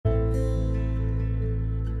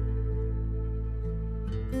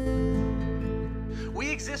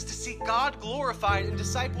exist to see God glorified and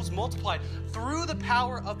disciples multiplied through the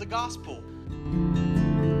power of the gospel.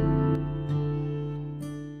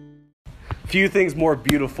 Few things more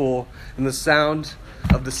beautiful than the sound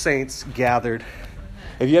of the saints gathered.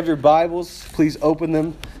 If you have your Bibles, please open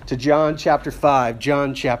them to John chapter 5.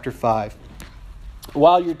 John chapter 5.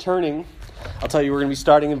 While you're turning, I'll tell you we're going to be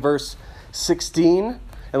starting in verse 16.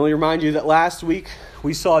 And let me remind you that last week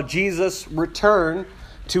we saw Jesus return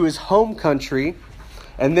to his home country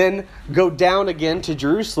and then go down again to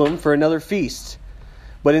Jerusalem for another feast.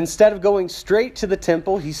 But instead of going straight to the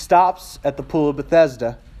temple, he stops at the pool of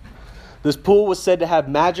Bethesda. This pool was said to have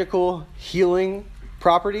magical healing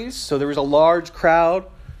properties, so there was a large crowd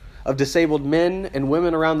of disabled men and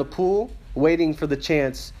women around the pool waiting for the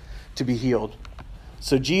chance to be healed.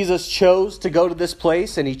 So Jesus chose to go to this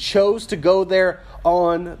place, and he chose to go there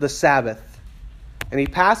on the Sabbath. And he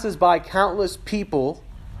passes by countless people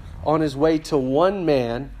on his way to one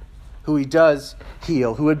man who he does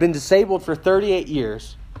heal, who had been disabled for 38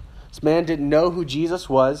 years. This man didn't know who Jesus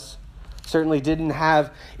was, certainly didn't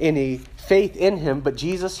have any faith in him, but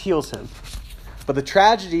Jesus heals him. But the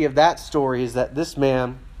tragedy of that story is that this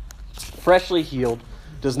man, freshly healed,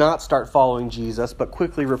 does not start following Jesus, but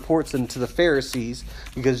quickly reports him to the Pharisees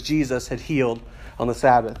because Jesus had healed on the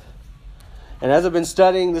Sabbath. And as I've been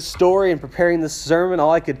studying this story and preparing this sermon,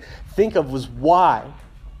 all I could think of was why.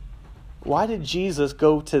 Why did Jesus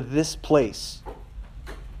go to this place?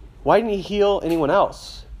 Why didn't he heal anyone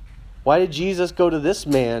else? Why did Jesus go to this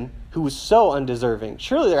man who was so undeserving?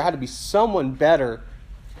 Surely there had to be someone better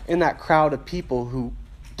in that crowd of people who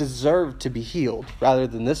deserved to be healed rather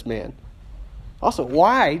than this man. Also,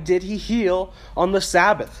 why did he heal on the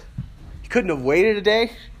Sabbath? He couldn't have waited a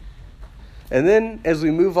day. And then as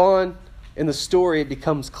we move on in the story, it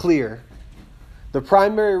becomes clear. The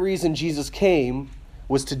primary reason Jesus came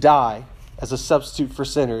was to die as a substitute for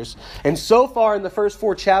sinners. And so far in the first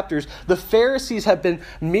 4 chapters, the Pharisees have been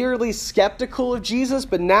merely skeptical of Jesus,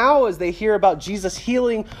 but now as they hear about Jesus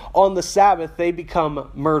healing on the Sabbath, they become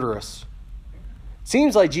murderous. It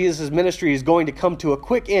seems like Jesus' ministry is going to come to a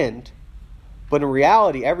quick end, but in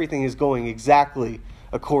reality, everything is going exactly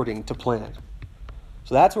according to plan.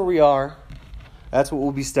 So that's where we are. That's what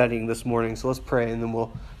we'll be studying this morning. So let's pray, and then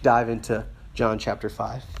we'll dive into John chapter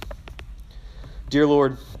 5. Dear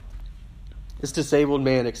Lord, this disabled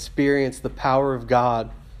man experienced the power of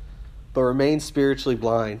God, but remained spiritually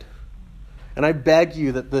blind. And I beg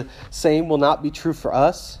you that the same will not be true for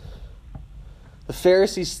us. The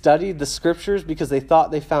Pharisees studied the scriptures because they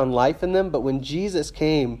thought they found life in them, but when Jesus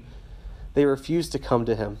came, they refused to come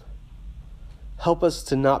to him. Help us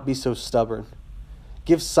to not be so stubborn.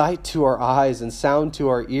 Give sight to our eyes and sound to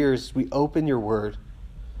our ears as we open your word.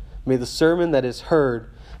 May the sermon that is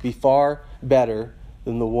heard be far better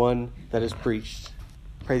than the one that is preached.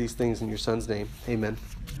 Pray these things in your Son's name. Amen.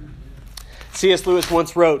 C.S. Lewis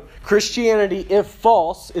once wrote, "Christianity, if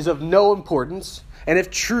false, is of no importance, and if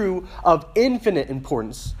true, of infinite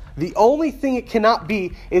importance. The only thing it cannot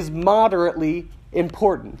be is moderately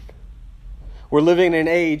important." We're living in an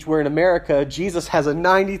age where in America, Jesus has a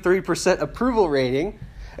 93% approval rating,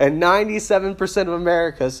 and 97% of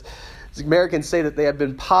Americans say that they have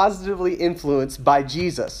been positively influenced by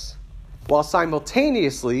Jesus, while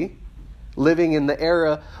simultaneously living in the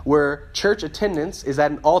era where church attendance is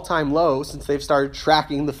at an all-time low since they've started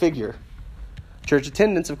tracking the figure. Church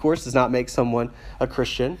attendance, of course, does not make someone a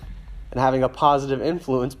Christian, and having a positive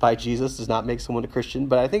influence by Jesus does not make someone a Christian.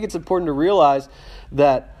 But I think it's important to realize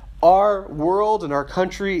that our world and our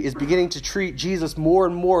country is beginning to treat Jesus more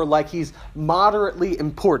and more like he's moderately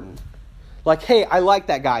important. Like, hey, I like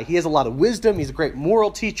that guy. He has a lot of wisdom. He's a great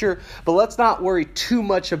moral teacher. But let's not worry too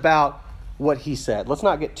much about what he said. Let's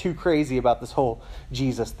not get too crazy about this whole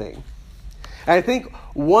Jesus thing. And I think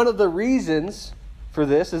one of the reasons for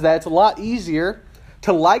this is that it's a lot easier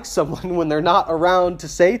to like someone when they're not around to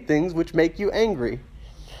say things which make you angry.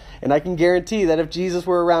 And I can guarantee that if Jesus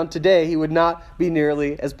were around today, he would not be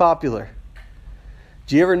nearly as popular.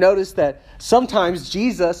 Do you ever notice that sometimes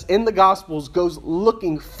Jesus in the Gospels goes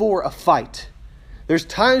looking for a fight? There's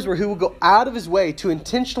times where he will go out of his way to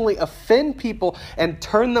intentionally offend people and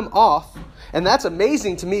turn them off. And that's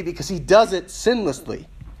amazing to me because he does it sinlessly.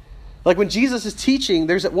 Like when Jesus is teaching,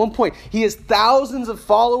 there's at one point, he has thousands of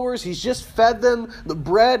followers. He's just fed them the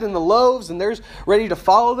bread and the loaves, and they're ready to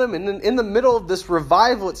follow them. And then in the middle of this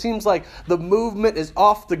revival, it seems like the movement is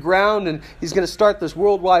off the ground, and he's going to start this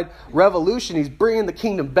worldwide revolution. He's bringing the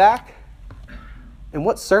kingdom back. And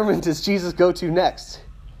what sermon does Jesus go to next?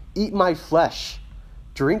 Eat my flesh,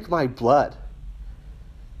 drink my blood.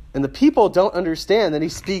 And the people don't understand that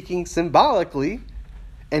he's speaking symbolically,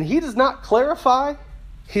 and he does not clarify.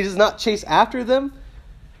 He does not chase after them.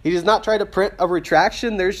 He does not try to print a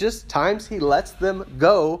retraction. There's just times he lets them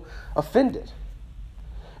go offended.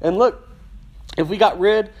 And look, if we got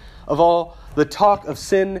rid of all the talk of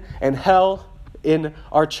sin and hell in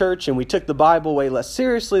our church and we took the Bible way less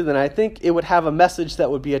seriously, then I think it would have a message that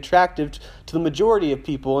would be attractive to the majority of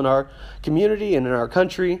people in our community and in our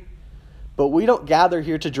country. But we don't gather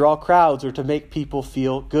here to draw crowds or to make people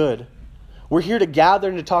feel good. We're here to gather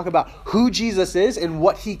and to talk about who Jesus is and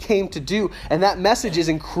what he came to do. And that message is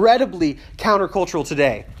incredibly countercultural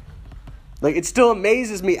today. Like, it still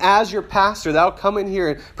amazes me as your pastor that I'll come in here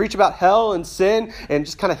and preach about hell and sin and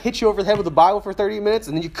just kind of hit you over the head with the Bible for 30 minutes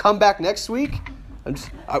and then you come back next week.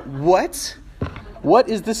 What? What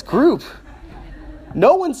is this group?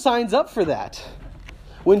 No one signs up for that.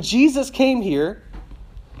 When Jesus came here,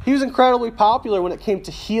 he was incredibly popular when it came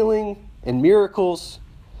to healing and miracles.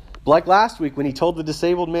 Like last week when he told the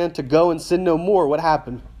disabled man to go and sin no more, what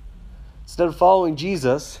happened? Instead of following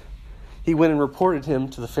Jesus, he went and reported him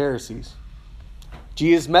to the Pharisees.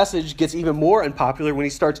 Jesus' message gets even more unpopular when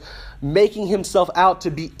he starts making himself out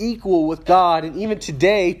to be equal with God. And even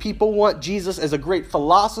today, people want Jesus as a great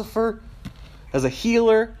philosopher, as a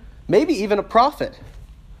healer, maybe even a prophet.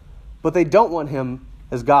 But they don't want him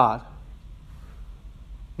as God.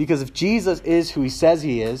 Because if Jesus is who he says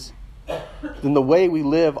he is, then the way we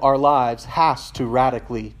live our lives has to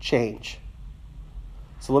radically change.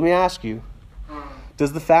 So let me ask you,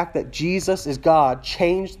 does the fact that Jesus is God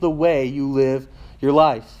change the way you live your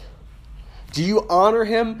life? Do you honor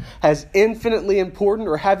him as infinitely important,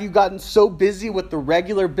 or have you gotten so busy with the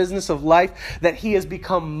regular business of life that he has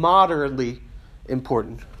become moderately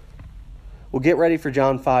important? Well, get ready for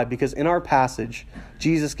John 5, because in our passage,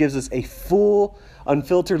 Jesus gives us a full,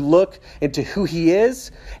 unfiltered look into who he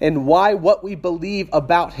is and why what we believe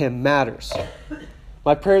about him matters.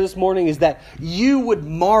 My prayer this morning is that you would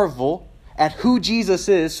marvel at who Jesus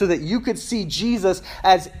is so that you could see Jesus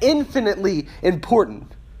as infinitely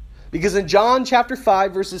important. Because in John chapter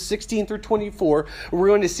 5, verses 16 through 24, we're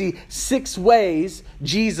going to see 6 ways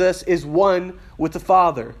Jesus is one with the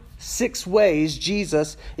Father. 6 ways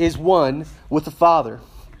Jesus is one with the Father.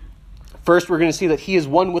 First, we're going to see that he is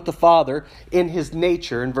one with the Father in his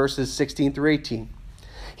nature in verses 16 through 18.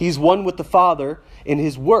 He's one with the Father in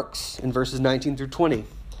his works in verses 19 through 20.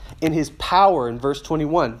 In his power in verse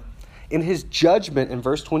 21. In his judgment in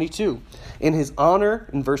verse 22. In his honor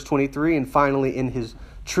in verse 23. And finally in his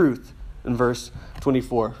truth in verse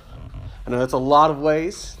 24. I know that's a lot of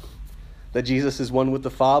ways that Jesus is one with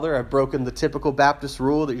the Father. I've broken the typical Baptist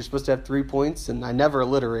rule that you're supposed to have 3 points, and I never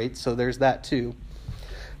alliterate, so there's that too.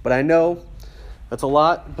 But I know that's a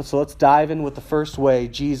lot, so let's dive in with the first way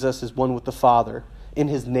Jesus is one with the Father in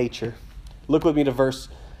his nature. Look with me to verse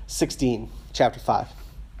 16, chapter 5.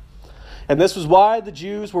 And this was why the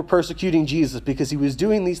Jews were persecuting Jesus, because he was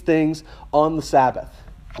doing these things on the Sabbath.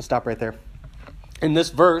 I'll stop right there. In this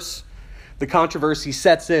verse, the controversy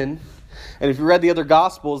sets in. And if you read the other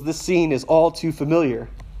Gospels, this scene is all too familiar.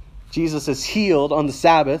 Jesus is healed on the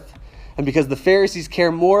Sabbath. And because the Pharisees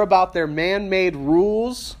care more about their man-made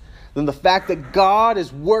rules than the fact that God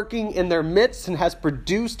is working in their midst and has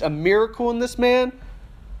produced a miracle in this man,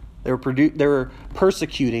 they were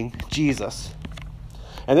persecuting Jesus.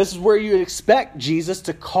 And this is where you would expect Jesus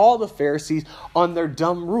to call the Pharisees on their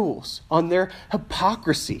dumb rules, on their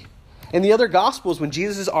hypocrisy. In the other Gospels, when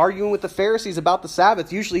Jesus is arguing with the Pharisees about the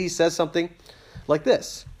Sabbath, usually he says something like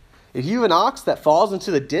this. If you have an ox that falls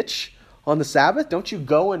into the ditch on the Sabbath, don't you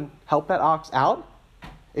go and help that ox out?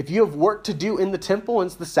 If you have work to do in the temple and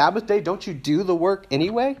it's the Sabbath day, don't you do the work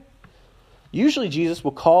anyway? Usually Jesus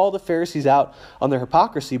will call the Pharisees out on their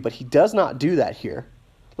hypocrisy, but he does not do that here.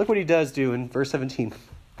 Look what he does do in verse 17.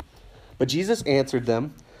 But Jesus answered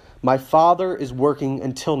them, "My Father is working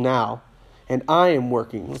until now, and I am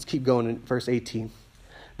working." Let's keep going in verse 18.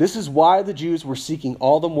 This is why the Jews were seeking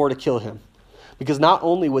all the more to kill him, because not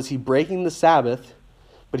only was he breaking the Sabbath,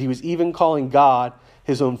 but he was even calling God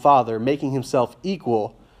his own Father, making himself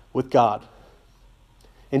equal with God.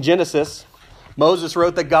 In Genesis, Moses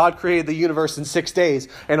wrote that God created the universe in 6 days,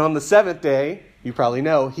 and on the 7th day, you probably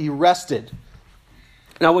know, he rested.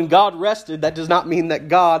 Now, when God rested, that does not mean that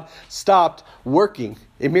God stopped working.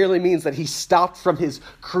 It merely means that he stopped from his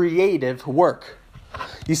creative work.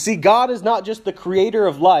 You see, God is not just the creator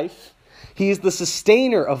of life. He is the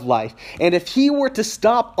sustainer of life. And if he were to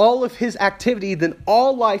stop all of his activity, then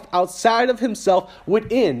all life outside of himself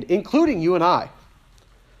would end, including you and I.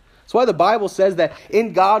 That's why the Bible says that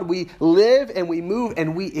in God we live and we move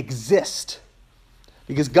and we exist.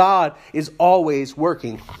 Because God is always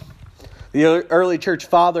working. The early church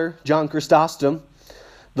father, John Chrysostom,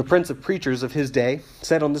 the prince of preachers of his day,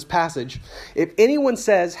 said on this passage, "If anyone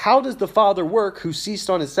says, 'How does the Father work who ceased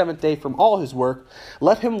on his seventh day from all his work?'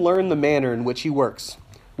 let him learn the manner in which he works.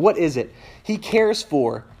 What is it? He cares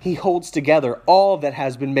for, he holds together all that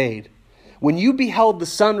has been made. When you beheld the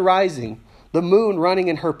sun rising, the moon running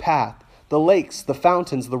in her path, the lakes, the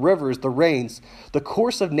fountains, the rivers, the rains, the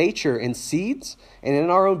course of nature in seeds and in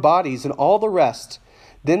our own bodies and all the rest,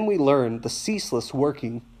 then we learn the ceaseless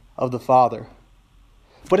working of the Father."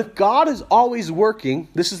 But if God is always working,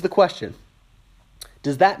 this is the question.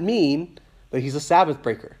 Does that mean that he's a Sabbath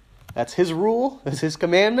breaker? That's his rule, that's his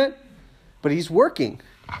commandment, but he's working.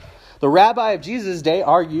 The rabbi of Jesus' day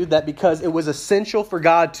argued that because it was essential for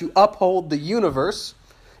God to uphold the universe,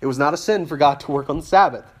 it was not a sin for God to work on the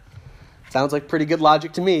Sabbath. Sounds like pretty good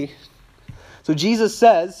logic to me. So Jesus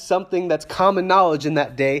says something that's common knowledge in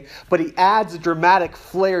that day, but he adds a dramatic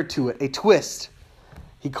flair to it, a twist.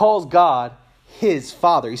 He calls God his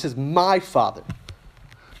Father. He says, "My Father."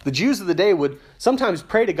 The Jews of the day would sometimes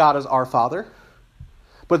pray to God as our Father,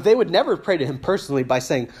 but they would never pray to him personally by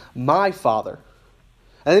saying, "My Father."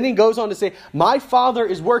 And then he goes on to say, "My Father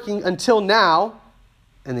is working until now,"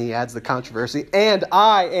 and then he adds the controversy, "and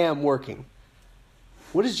I am working."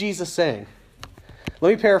 What is Jesus saying? Let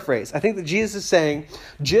me paraphrase. I think that Jesus is saying,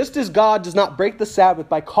 just as God does not break the Sabbath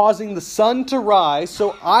by causing the sun to rise,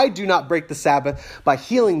 so I do not break the Sabbath by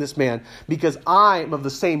healing this man, because I am of the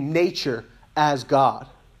same nature as God.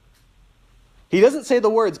 He doesn't say the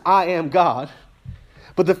words, "I am God,"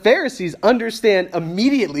 but the Pharisees understand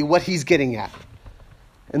immediately what he's getting at.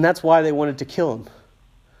 And that's why they wanted to kill him.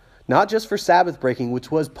 Not just for Sabbath breaking, which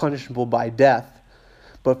was punishable by death,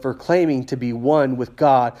 but for claiming to be one with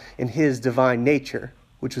God in his divine nature,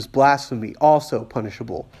 which was blasphemy, also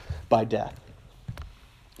punishable by death.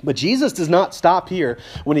 But Jesus does not stop here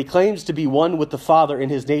when he claims to be one with the Father in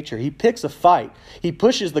his nature. He picks a fight. He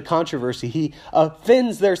pushes the controversy. He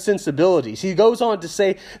offends their sensibilities. He goes on to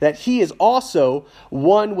say that he is also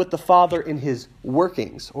one with the Father in his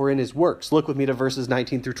workings or in his works. Look with me to verses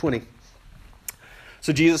 19 through 20.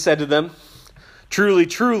 So Jesus said to them, "Truly,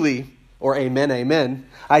 truly," or amen, amen,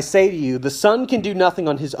 "I say to you, the Son can do nothing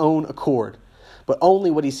on his own accord, but only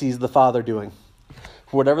what he sees the Father doing.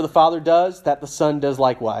 For whatever the Father does, that the Son does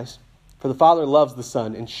likewise. For the Father loves the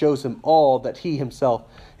Son and shows him all that he himself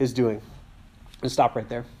is doing." Let's stop right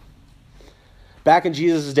there. Back in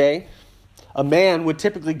Jesus' day, a man would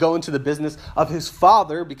typically go into the business of his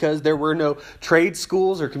father because there were no trade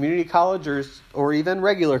schools or community colleges or even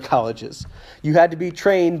regular colleges. You had to be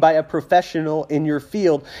trained by a professional in your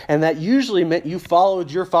field, and that usually meant you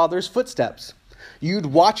followed your father's footsteps. You'd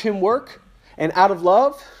watch him work, and out of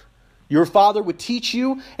love, your father would teach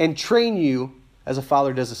you and train you as a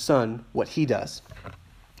father does a son what he does.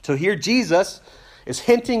 So here Jesus is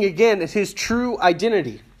hinting again at his true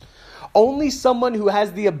identity. Only someone who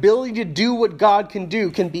has the ability to do what God can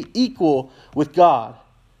do can be equal with God.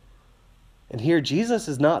 And here Jesus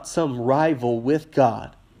is not some rival with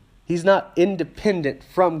God. He's not independent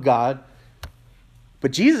from God.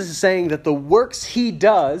 But Jesus is saying that the works he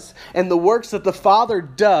does and the works that the Father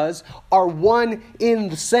does are one in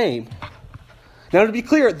the same. Now, to be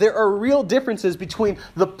clear, there are real differences between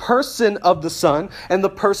the person of the Son and the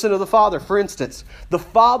person of the Father. For instance, the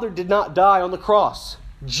Father did not die on the cross.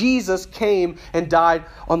 Jesus came and died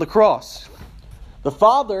on the cross. The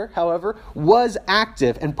Father, however, was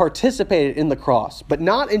active and participated in the cross, but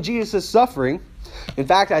not in Jesus' suffering. In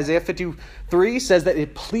fact, Isaiah 53 says that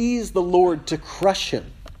it pleased the Lord to crush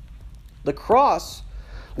him. The cross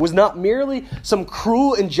was not merely some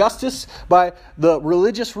cruel injustice by the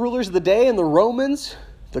religious rulers of the day and the Romans.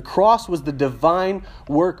 The cross was the divine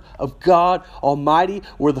work of God Almighty,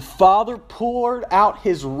 where the Father poured out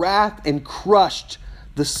his wrath and crushed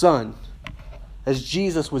the Son, as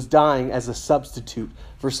Jesus was dying as a substitute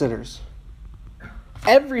for sinners.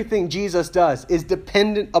 Everything Jesus does is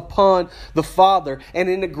dependent upon the Father and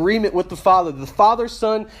in agreement with the Father. The Father,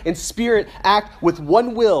 Son, and Spirit act with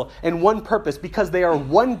one will and one purpose because they are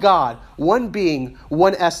one God, one being,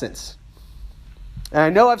 one essence. And I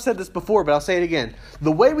know I've said this before, but I'll say it again.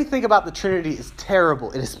 The way we think about the Trinity is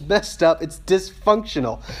terrible. It is messed up. It's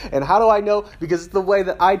dysfunctional. And how do I know? Because it's the way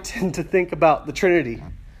that I tend to think about the Trinity.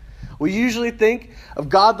 We usually think of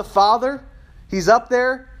God the Father. He's up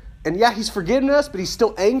there. And yeah, he's forgiven us, but he's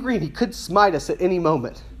still angry and he could smite us at any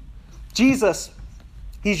moment. Jesus,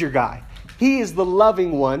 he's your guy. He is the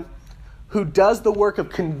loving one who does the work of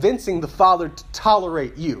convincing the Father to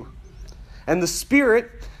tolerate you. And the Spirit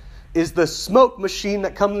is the smoke machine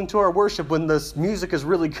that comes into our worship when the music is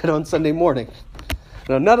really good on Sunday morning.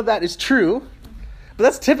 Now, none of that is true, but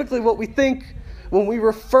that's typically what we think when we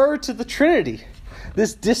refer to the Trinity.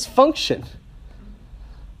 this dysfunction.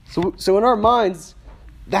 So in our minds,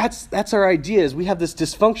 that's our idea, is we have this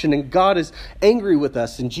dysfunction and God is angry with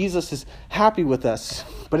us and Jesus is happy with us.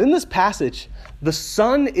 But in this passage, the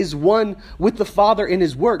Son is one with the Father in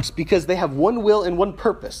his works because they have one will and one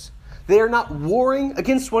purpose. They are not warring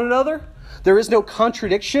against one another. There is no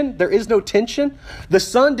contradiction. There is no tension. The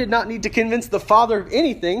Son did not need to convince the Father of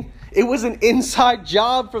anything. It was an inside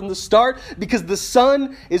job from the start because the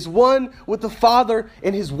Son is one with the Father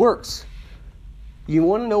in his works. You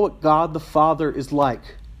want to know what God the Father is like?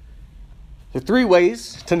 There are three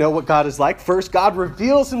ways to know what God is like. First, God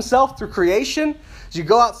reveals himself through creation. As you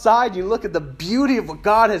go outside, you look at the beauty of what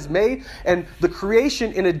God has made, and the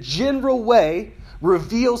creation in a general way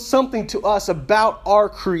reveals something to us about our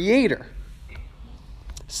Creator.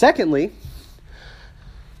 Secondly,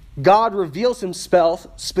 God reveals himself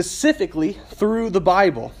specifically through the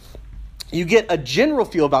Bible. You get a general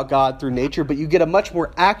feel about God through nature, but you get a much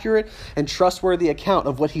more accurate and trustworthy account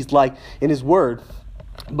of what he's like in his word.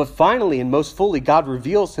 But finally, and most fully, God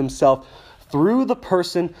reveals himself through the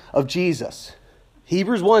person of Jesus.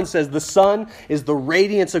 Hebrews 1 says the Son is the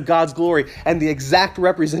radiance of God's glory and the exact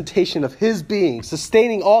representation of his being,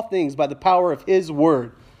 sustaining all things by the power of his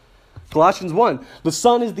word. Colossians 1, the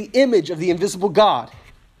Son is the image of the invisible God.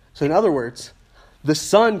 So in other words, the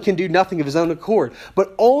Son can do nothing of his own accord,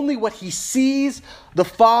 but only what he sees the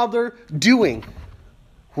Father doing.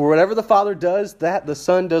 For whatever the Father does, that the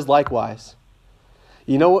Son does likewise.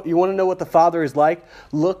 You know what? You want to know what the Father is like?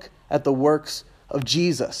 Look at the works of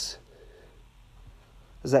Jesus.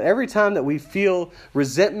 Is that every time that we feel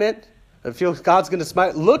resentment, that feel God's going to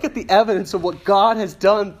smite, look at the evidence of what God has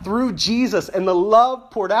done through Jesus and the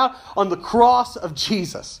love poured out on the cross of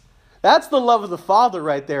Jesus. That's the love of the Father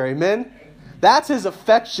right there, amen? That's his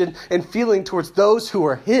affection and feeling towards those who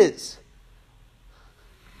are his.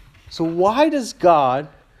 So why does God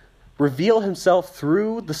reveal himself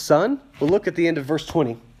through the Son? Well, look at the end of verse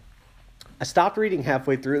 20. I stopped reading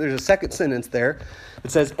halfway through. There's a second sentence there. It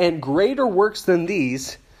says, and greater works than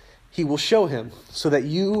these he will show him, so that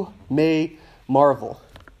you may marvel.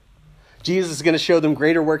 Jesus is going to show them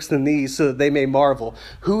greater works than these so that they may marvel.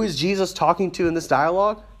 Who is Jesus talking to in this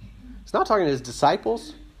dialogue? He's not talking to his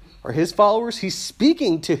disciples or his followers. He's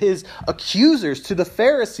speaking to his accusers, to the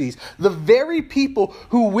Pharisees, the very people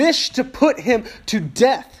who wish to put him to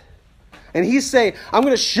death. And he's saying, I'm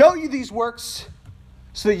going to show you these works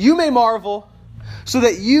so that you may marvel, so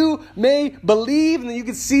that you may believe and that you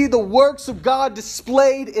can see the works of God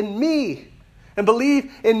displayed in me and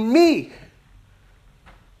believe in me.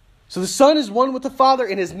 So the Son is one with the Father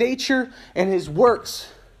in his nature and his works.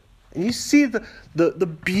 And you see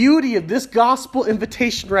the beauty of this gospel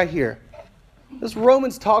invitation right here. This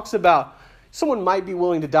Romans talks about someone might be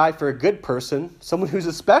willing to die for a good person, someone who's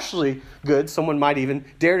especially good, someone might even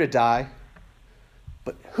dare to die.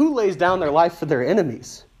 But who lays down their life for their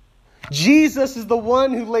enemies? Jesus is the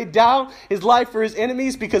one who laid down his life for his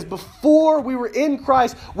enemies because before we were in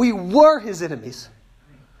Christ, we were his enemies.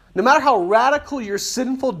 No matter how radical your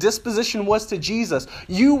sinful disposition was to Jesus,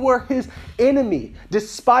 you were his enemy.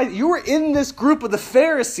 You were in this group of the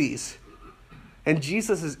Pharisees. And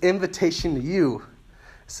Jesus' invitation to you,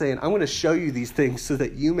 saying, I'm going to show you these things so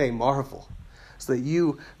that you may marvel, so that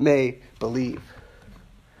you may believe.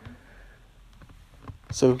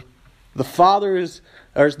 So the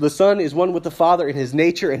Son is one with the Father in his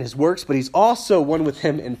nature and his works, but he's also one with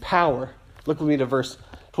him in power. Look with me to verse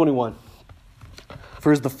 21.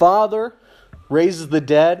 For as the Father raises the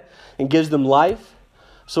dead and gives them life,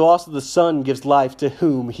 so also the Son gives life to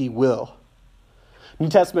whom he will. New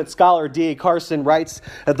Testament scholar D.A. Carson writes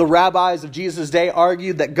that the rabbis of Jesus' day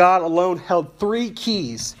argued that God alone held three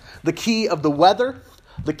keys: the key of the weather,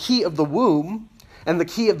 the key of the womb, and the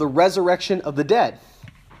key of the resurrection of the dead.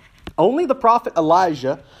 Only the prophet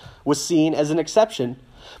Elijah was seen as an exception,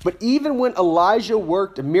 but even when Elijah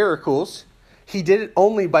worked miracles, he did it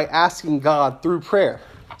only by asking God through prayer.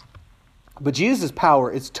 But Jesus' power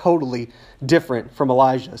is totally different from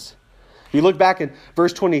Elijah's. If you look back in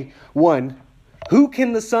verse 21, who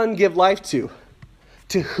can the Son give life to?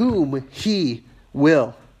 To whom he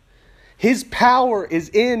will. His power is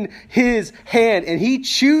in his hand, and he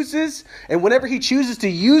chooses, and whenever he chooses to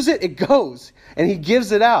use it, it goes, and he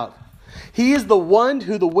gives it out. He is the one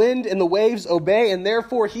who the wind and the waves obey, and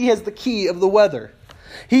therefore he has the key of the weather.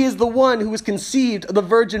 He is the one who was conceived of the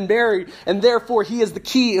Virgin Mary, and therefore he has the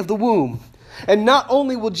key of the womb. And not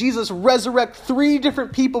only will Jesus resurrect 3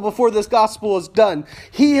 different people before this gospel is done,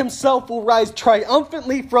 he himself will rise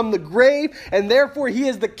triumphantly from the grave, and therefore he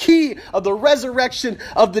is the key of the resurrection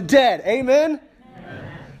of the dead. Amen? Amen.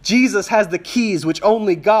 Jesus has the keys which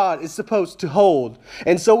only God is supposed to hold.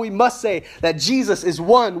 And so we must say that Jesus is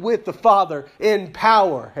one with the Father in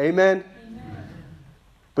power. Amen?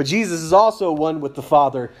 But Jesus is also one with the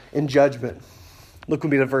Father in judgment. Look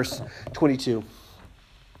with me to verse 22.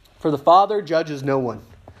 For the Father judges no one,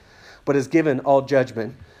 but has given all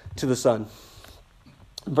judgment to the Son.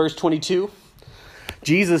 Verse 22,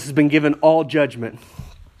 Jesus has been given all judgment.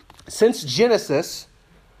 Since Genesis,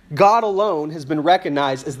 God alone has been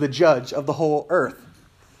recognized as the judge of the whole earth.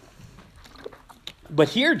 But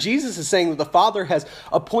here Jesus is saying that the Father has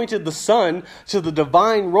appointed the Son to the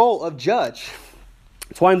divine role of judge.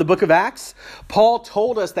 That's why in the book of Acts, Paul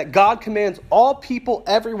told us that God commands all people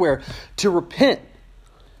everywhere to repent,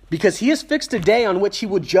 because he has fixed a day on which he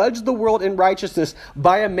will judge the world in righteousness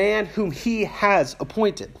by a man whom he has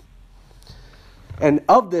appointed. And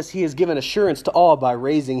of this he has given assurance to all by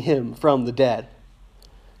raising him from the dead.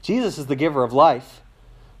 Jesus is the giver of life,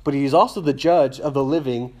 but he is also the judge of the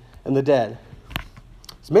living and the dead.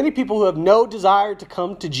 There's many people who have no desire to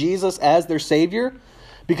come to Jesus as their Savior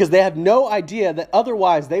because they have no idea that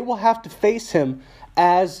otherwise they will have to face him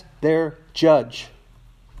as their judge.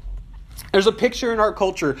 There's a picture in our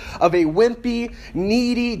culture of a wimpy,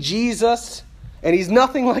 needy Jesus, and he's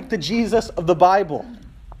nothing like the Jesus of the Bible.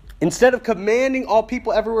 Instead of commanding all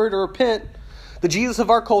people everywhere to repent, the Jesus of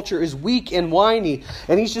our culture is weak and whiny,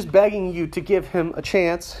 and he's just begging you to give him a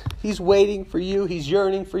chance. He's waiting for you. He's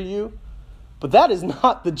yearning for you. But that is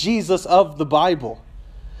not the Jesus of the Bible.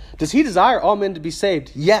 Does he desire all men to be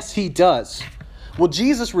saved? Yes, he does. Will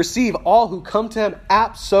Jesus receive all who come to him?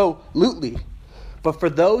 Absolutely. But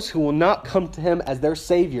for those who will not come to him as their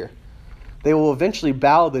Savior, they will eventually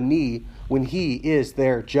bow the knee when he is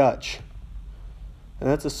their judge. And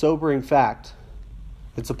that's a sobering fact.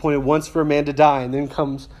 It's appointed once for a man to die, and then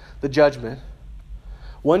comes the judgment.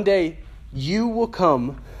 One day, you will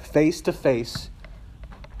come face to face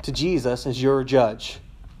to Jesus as your judge,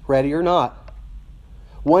 ready or not.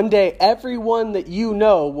 One day, everyone that you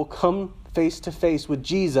know will come face to face with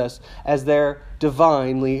Jesus as their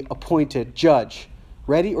divinely appointed judge,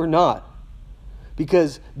 ready or not.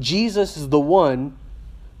 Because Jesus is the one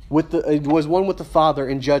was one with the Father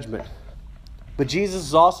in judgment. But Jesus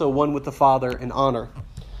is also one with the Father in honor.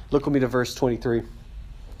 Look with me to verse 23.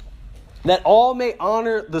 That all may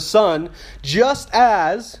honor the Son just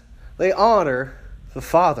as they honor the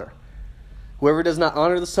Father. Whoever does not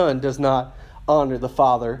honor the Son does not honor the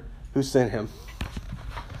Father who sent him.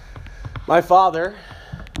 My father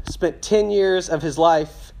spent 10 years of his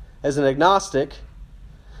life as an agnostic.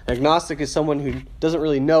 An agnostic is someone who doesn't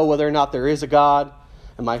really know whether or not there is a God.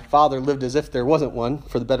 And my father lived as if there wasn't one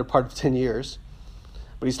for the better part of 10 years.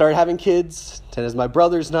 But he started having kids, and as my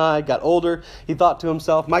brothers and I got older, he thought to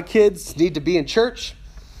himself, my kids need to be in church.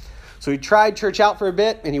 So he tried church out for a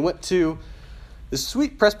bit, and he went to this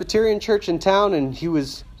sweet Presbyterian church in town, and he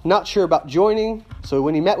was not sure about joining. So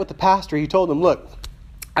when he met with the pastor, he told him, look,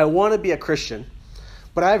 I want to be a Christian,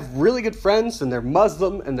 but I have really good friends, and they're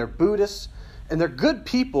Muslim, and they're Buddhist, and they're good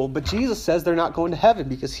people, but Jesus says they're not going to heaven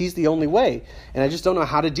because he's the only way, and I just don't know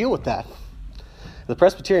how to deal with that. The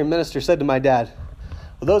Presbyterian minister said to my dad,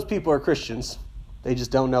 well, those people are Christians. They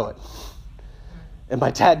just don't know it. And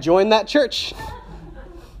my dad joined that church.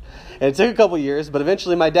 And it took a couple years, but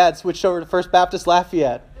eventually my dad switched over to First Baptist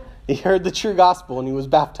Lafayette. He heard the true gospel and he was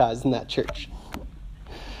baptized in that church.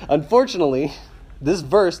 Unfortunately, this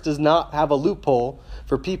verse does not have a loophole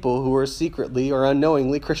for people who are secretly or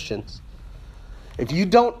unknowingly Christians. If you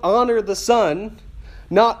don't honor the Son,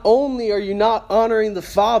 not only are you not honoring the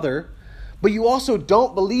Father, but you also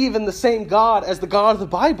don't believe in the same God as the God of the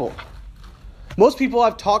Bible. Most people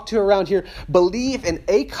I've talked to around here believe in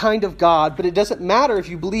a kind of God, but it doesn't matter if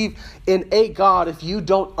you believe in a God if you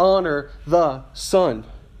don't honor the Son.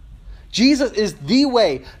 Jesus is the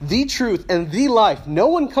way, the truth, and the life. No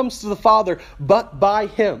one comes to the Father but by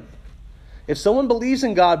him. If someone believes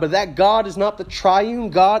in God, but that God is not the triune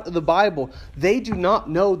God of the Bible, they do not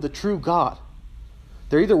know the true God.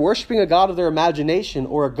 They're either worshiping a God of their imagination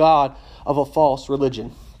or a God of a false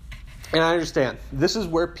religion. And I understand. This is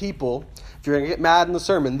where people, if you're going to get mad in the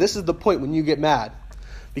sermon, this is the point when you get mad.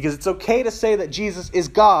 Because it's okay to say that Jesus is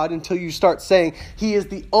God until you start saying he is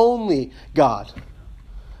the only God.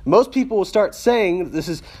 Most people will start saying this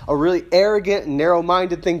is a really arrogant and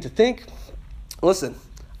narrow-minded thing to think. Listen,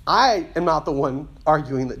 I am not the one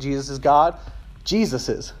arguing that Jesus is God. Jesus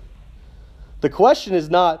is. The question is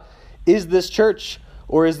not, is this church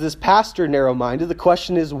or is this pastor narrow-minded? The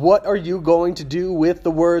question is, what are you going to do with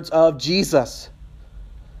the words of Jesus?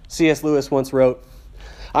 C.S. Lewis once wrote,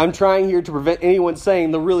 I'm trying here to prevent anyone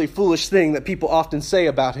saying the really foolish thing that people often say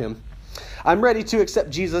about him. I'm ready to accept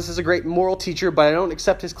Jesus as a great moral teacher, but I don't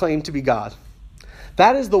accept his claim to be God.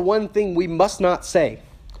 That is the one thing we must not say.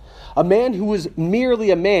 A man who was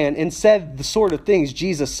merely a man and said the sort of things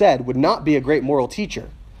Jesus said would not be a great moral teacher.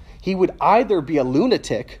 He would either be a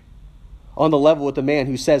lunatic on the level with the man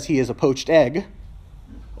who says he is a poached egg,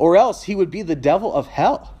 or else he would be the devil of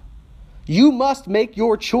hell. You must make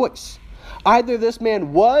your choice. Either this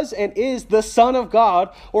man was and is the Son of God,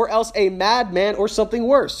 or else a madman or something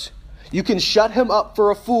worse. You can shut him up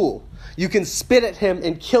for a fool. You can spit at him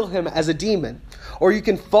and kill him as a demon. Or you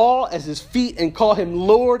can fall at his feet and call him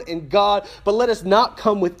Lord and God. But let us not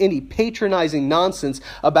come with any patronizing nonsense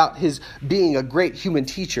about his being a great human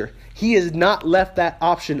teacher. He has not left that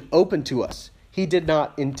option open to us. He did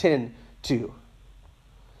not intend to.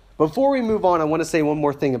 Before we move on, I want to say one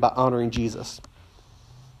more thing about honoring Jesus.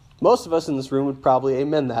 Most of us in this room would probably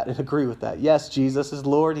amen that and agree with that. Yes, Jesus is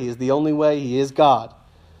Lord. He is the only way. He is God.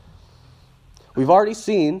 We've already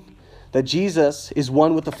seen that Jesus is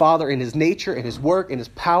one with the Father in his nature, in his work, in his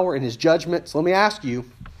power, in his judgment. So let me ask you,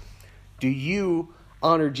 do you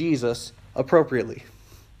honor Jesus appropriately?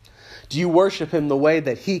 Do you worship him the way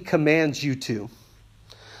that he commands you to?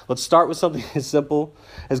 Let's start with something as simple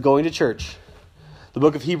as going to church. The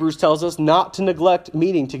book of Hebrews tells us not to neglect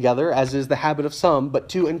meeting together, as is the habit of some, but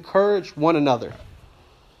to encourage one another.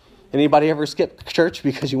 Anybody ever skip church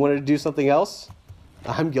because you wanted to do something else?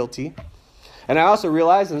 I'm guilty. And I also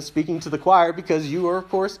realize I'm speaking to the choir because you are, of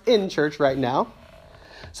course, in church right now.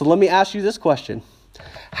 So let me ask you this question.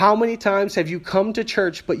 How many times have you come to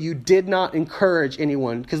church but you did not encourage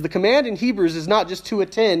anyone? Because the command in Hebrews is not just to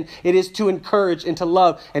attend, it is to encourage and to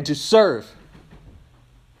love and to serve.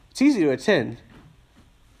 It's easy to attend.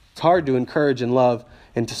 It's hard to encourage and love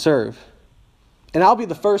and to serve. And I'll be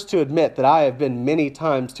the first to admit that I have been many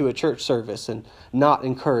times to a church service and not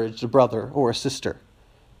encouraged a brother or a sister.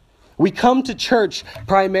 We come to church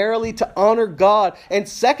primarily to honor God and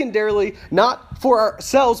secondarily not for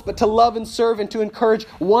ourselves but to love and serve and to encourage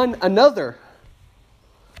one another.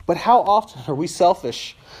 But how often are we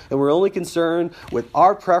selfish and we're only concerned with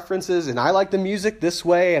our preferences, and I like the music this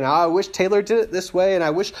way, and I wish Taylor did it this way, and I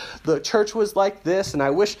wish the church was like this, and I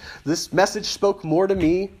wish this message spoke more to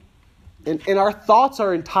me. And our thoughts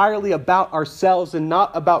are entirely about ourselves and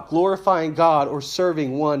not about glorifying God or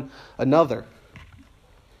serving one another.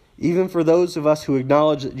 Even for those of us who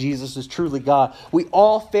acknowledge that Jesus is truly God, we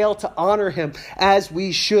all fail to honor him as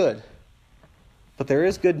we should. But there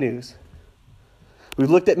is good news.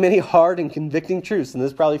 We've looked at many hard and convicting truths, and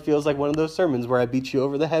this probably feels like one of those sermons where I beat you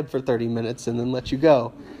over the head for 30 minutes and then let you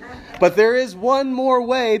go. But there is one more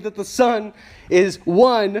way that the Son is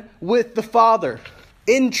one with the Father.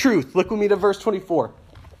 In truth, look with me to verse 24.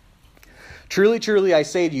 Truly, truly, I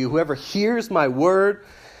say to you, whoever hears my word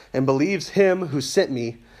and believes him who sent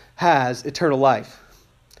me has eternal life.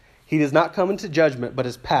 He does not come into judgment, but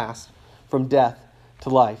is passed from death to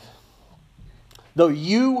life. Though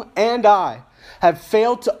you and I have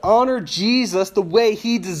failed to honor Jesus the way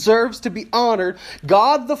he deserves to be honored,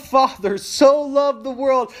 God the Father so loved the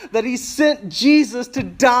world that he sent Jesus to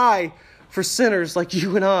die for sinners like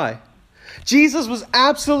you and I. Jesus was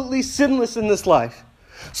absolutely sinless in this life.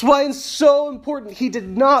 That's why it's so important he did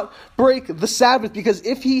not break the Sabbath, because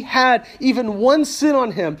if he had even one sin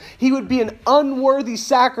on him, he would be an unworthy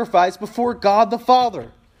sacrifice before God the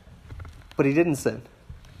Father. But he didn't sin.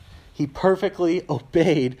 He perfectly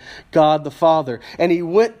obeyed God the Father. And he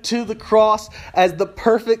went to the cross as the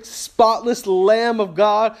perfect, spotless Lamb of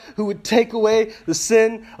God who would take away the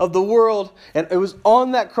sin of the world. And it was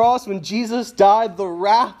on that cross when Jesus died, the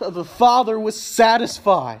wrath of the Father was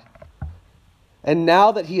satisfied. And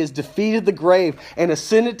now that he has defeated the grave and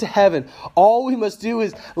ascended to heaven, all we must do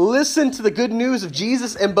is listen to the good news of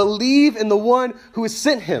Jesus and believe in the one who has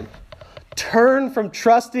sent him. Turn from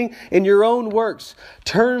trusting in your own works.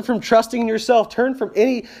 Turn from trusting in yourself. Turn from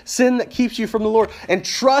any sin that keeps you from the Lord. And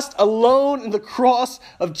trust alone in the cross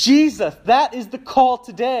of Jesus. That is the call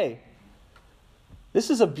today. This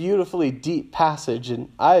is a beautifully deep passage, and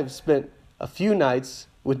I've spent a few nights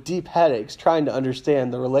with deep headaches trying to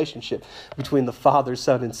understand the relationship between the Father,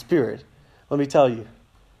 Son, and Spirit. Let me tell you.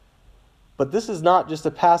 But this is not just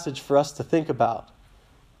a passage for us to think about.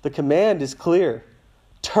 The command is clear.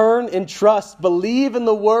 Turn and trust. Believe in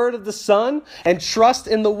the word of the Son and trust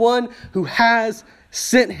in the one who has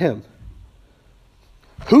sent him.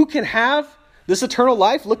 Who can have this eternal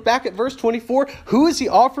life? Look back at verse 24. Who is he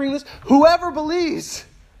offering this? Whoever believes.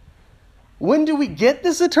 When do we get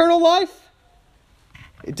this eternal life?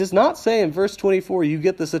 It does not say in verse 24, you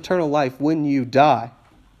get this eternal life when you die.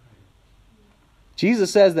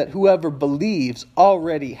 Jesus says that whoever believes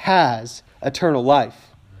already has eternal life.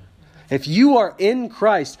 If you are in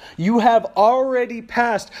Christ, you have already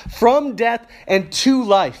passed from death and to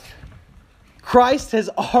life. Christ has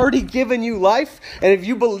already given you life, and if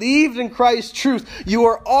you believed in Christ's truth, you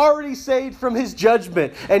are already saved from his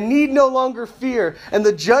judgment and need no longer fear. And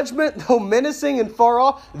the judgment, though menacing and far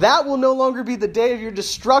off, that will no longer be the day of your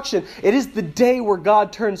destruction. It is the day where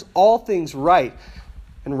God turns all things right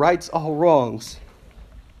and rights all wrongs.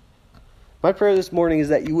 My prayer this morning is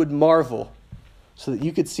that you would marvel so that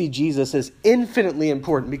you could see Jesus as infinitely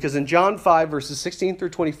important. Because in John 5, verses 16 through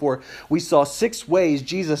 24, we saw 6 ways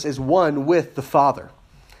Jesus is one with the Father.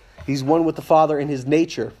 He's one with the Father in his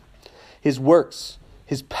nature, his works,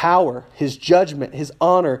 his power, his judgment, his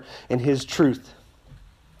honor, and his truth.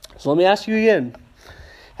 So let me ask you again.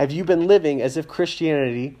 Have you been living as if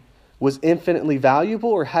Christianity was infinitely valuable,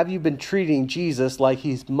 or have you been treating Jesus like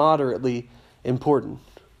he's moderately important?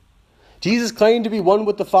 Jesus claimed to be one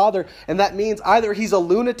with the Father, and that means either he's a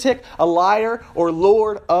lunatic, a liar, or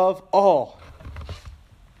Lord of all.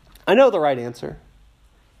 I know the right answer.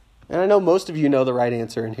 And I know most of you know the right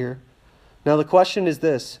answer in here. Now the question is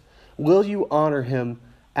this: will you honor him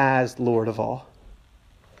as Lord of all?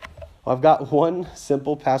 Well, I've got one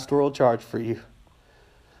simple pastoral charge for you.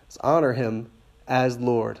 It's honor him as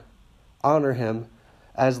Lord. Honor him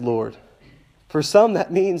as Lord. For some,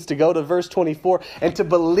 that means to go to verse 24 and to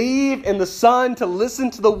believe in the Son, to listen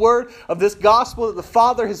to the word of this gospel that the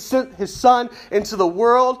Father has sent his Son into the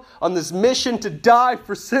world on this mission to die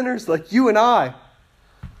for sinners like you and I.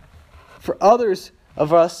 For others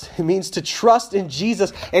of us, it means to trust in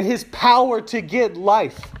Jesus and his power to give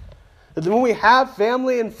life. That when we have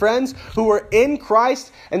family and friends who are in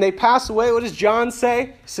Christ and they pass away, what does John say?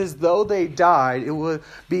 He says, though they died, it would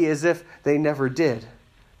be as if they never did.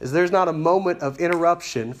 Is there's not a moment of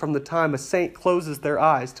interruption from the time a saint closes their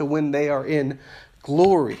eyes to when they are in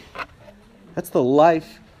glory. That's the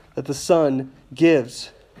life that the Son gives.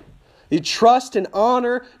 You trust and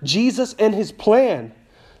honor Jesus and his plan.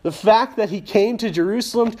 The fact that he came to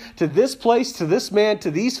Jerusalem, to this place, to this man, to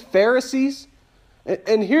these Pharisees.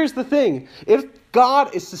 And here's the thing. If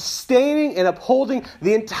God is sustaining and upholding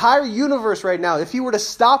the entire universe right now, if he were to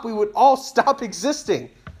stop, we would all stop existing.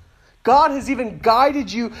 God has even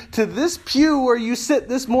guided you to this pew where you sit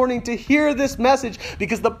this morning to hear this message,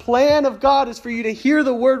 because the plan of God is for you to hear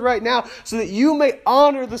the word right now so that you may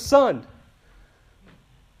honor the Son.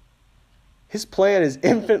 His plan is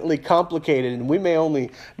infinitely complicated, and we may only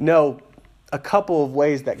know a couple of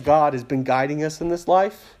ways that God has been guiding us in this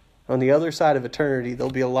life. On the other side of eternity,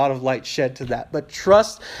 there'll be a lot of light shed to that. But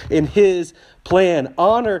trust in his plan.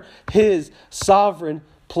 Honor his sovereign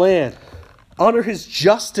plan. Honor his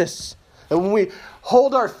justice. And when we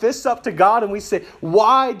hold our fists up to God and we say,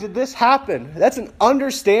 why did this happen? That's an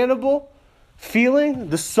understandable feeling.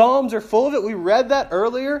 The Psalms are full of it. We read that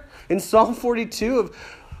earlier in Psalm 42 of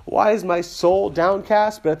why is my soul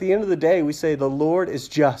downcast? But at the end of the day, we say the Lord is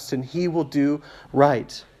just and he will do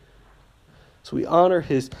right. So we honor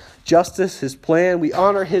his justice, his plan. We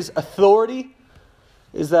honor his authority.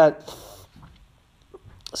 Is that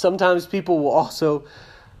sometimes people will also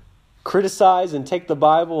criticize and take the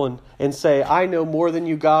Bible and say, I know more than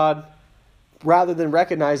you, God, rather than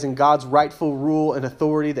recognizing God's rightful rule and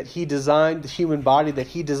authority, that he designed the human body, that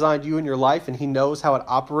he designed you in your life, and he knows how it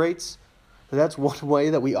operates. And that's one way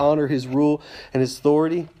that we honor his rule and his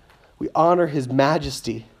authority. We honor his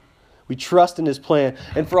majesty. We trust in his plan.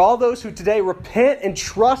 And for all those who today repent and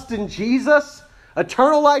trust in Jesus,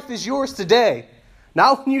 eternal life is yours today.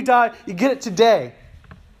 Not when you die, you get it today.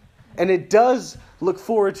 And it does look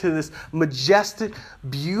forward to this majestic,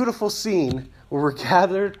 beautiful scene where we're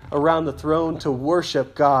gathered around the throne to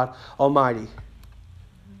worship God Almighty.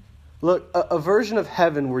 Look, a version of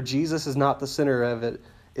heaven where Jesus is not the center of it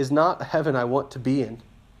is not a heaven I want to be in.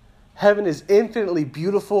 Heaven is infinitely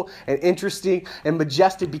beautiful and interesting and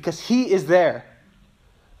majestic because he is there.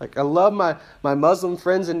 Like, I love my Muslim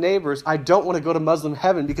friends and neighbors. I don't want to go to Muslim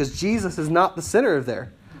heaven because Jesus is not the center of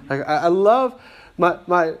there. Like, I love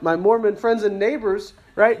my Mormon friends and neighbors,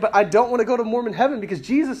 right? But I don't want to go to Mormon heaven because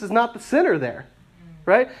Jesus is not the center there,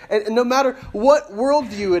 right? And no matter what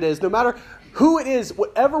worldview it is, no matter who it is,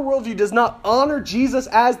 whatever worldview does not honor Jesus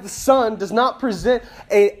as the Son, does not present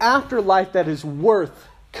an afterlife that is worth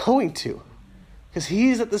going to, because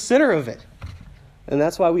he's at the center of it. And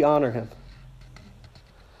that's why we honor him.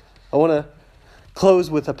 I want to close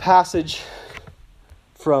with a passage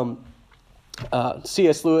from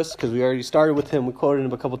C.S. Lewis, because we already started with him. We quoted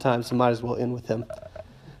him a couple times, so might as well end with him.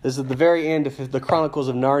 This is at the very end of the Chronicles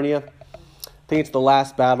of Narnia. I think it's the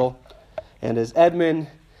last battle. And as Edmund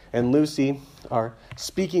and Lucy are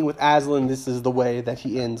speaking with Aslan, this is the way that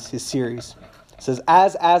he ends his series. It says,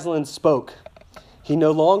 as Aslan spoke, he no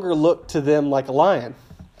longer looked to them like a lion.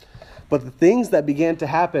 But the things that began to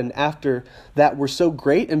happen after that were so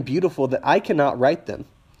great and beautiful that I cannot write them.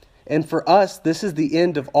 And for us, this is the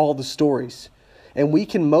end of all the stories. And we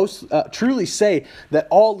can most truly say that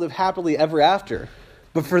all live happily ever after.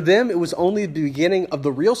 But for them, it was only the beginning of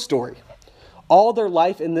the real story. All their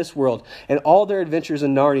life in this world and all their adventures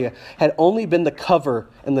in Narnia had only been the cover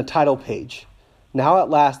and the title page. Now at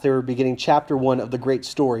last they were beginning chapter 1 of the great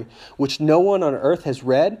story, which no one on earth has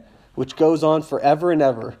read, which goes on forever and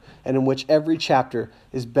ever, and in which every chapter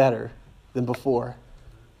is better than before.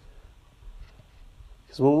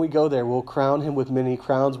 Because when we go there, we'll crown him with many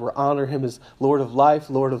crowns. We'll honor him as Lord of life,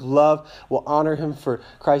 Lord of love. We'll honor him for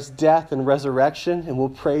Christ's death and resurrection, and we'll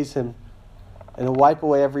praise him and he'll wipe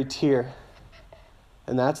away every tear.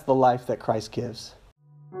 And that's the life that Christ gives.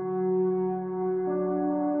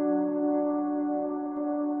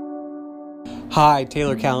 Hi,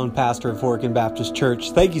 Taylor Callan, pastor of Horicon Baptist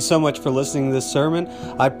Church. Thank you so much for listening to this sermon.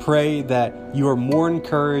 I pray that you are more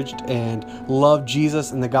encouraged and love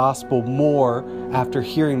Jesus and the gospel more after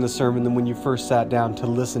hearing the sermon than when you first sat down to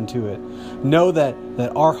listen to it. Know that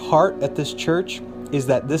our heart at this church is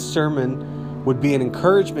that this sermon would be an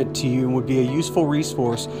encouragement to you and would be a useful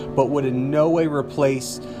resource, but would in no way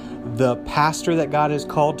replace the pastor that God has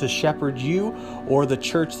called to shepherd you or the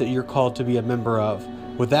church that you're called to be a member of.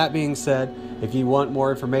 With that being said, if you want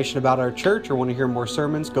more information about our church or want to hear more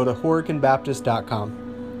sermons, go to horiconbaptist.com.